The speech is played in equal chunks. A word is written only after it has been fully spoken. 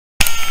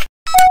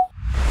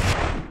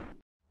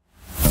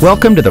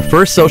Welcome to the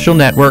first social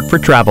network for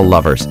travel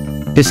lovers.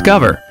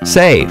 Discover,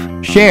 save,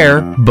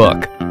 share,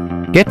 book.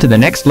 Get to the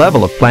next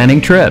level of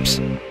planning trips.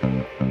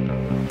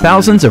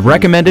 Thousands of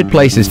recommended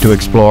places to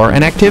explore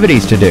and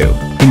activities to do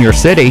in your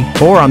city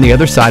or on the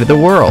other side of the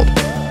world.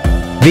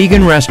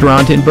 Vegan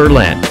restaurant in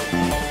Berlin.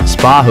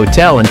 Spa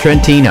hotel in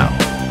Trentino.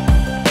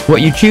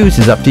 What you choose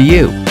is up to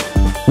you.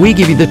 We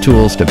give you the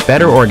tools to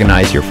better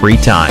organize your free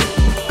time.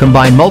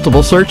 Combine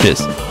multiple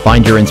searches.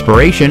 Find your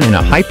inspiration in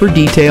a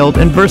hyper-detailed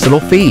and versatile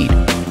feed.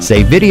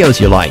 Save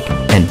videos you like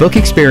and book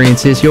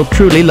experiences you'll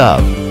truly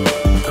love.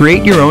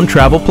 Create your own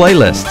travel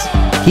playlists.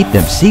 Keep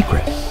them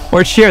secret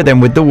or share them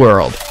with the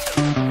world.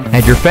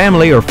 Add your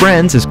family or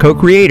friends as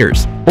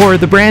co-creators or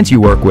the brands you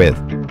work with.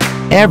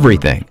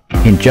 Everything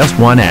in just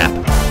one app.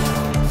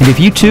 And if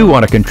you too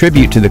want to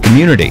contribute to the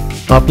community,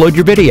 upload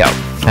your video,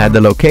 add the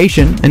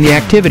location and the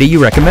activity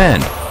you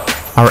recommend.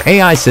 Our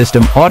AI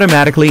system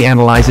automatically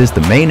analyzes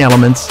the main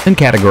elements and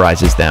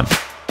categorizes them.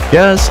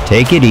 Just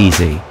take it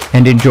easy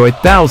and enjoy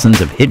thousands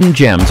of hidden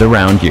gems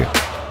around you.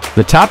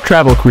 The top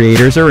travel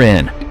creators are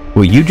in.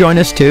 Will you join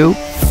us too?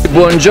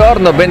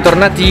 Buongiorno,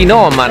 bentornati in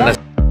Oman.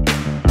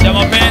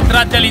 Siamo appena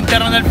entrati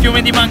all'interno del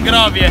fiume di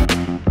mangrovie.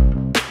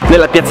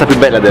 Nella piazza più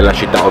bella della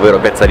città, ovvero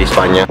Piazza di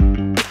Spagna.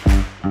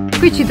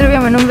 Qui ci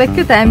troviamo in un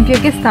vecchio tempio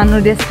che stanno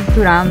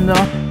ristrutturando.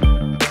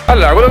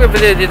 Allora, quello che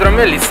vedete dietro a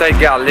me è l'Inside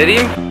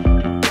Gallery.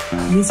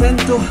 Mi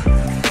sento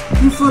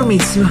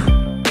informissima.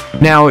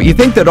 Now, you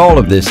think that all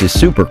of this is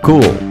super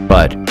cool,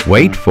 but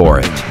wait for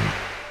it.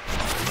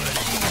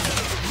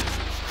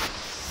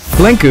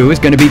 BLINKOO is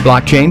going to be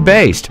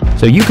blockchain-based,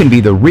 so you can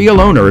be the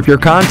real owner of your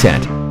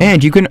content,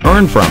 and you can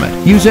earn from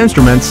it. Use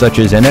instruments such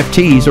as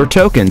NFTs or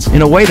tokens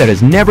in a way that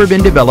has never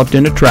been developed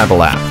in a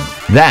travel app.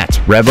 That's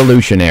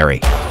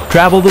revolutionary.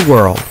 Travel the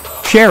world.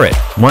 Share it,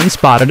 one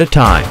spot at a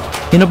time,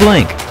 in a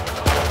blink.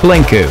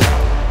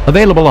 BLINKOO.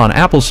 Available on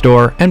Apple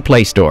Store and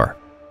Play Store.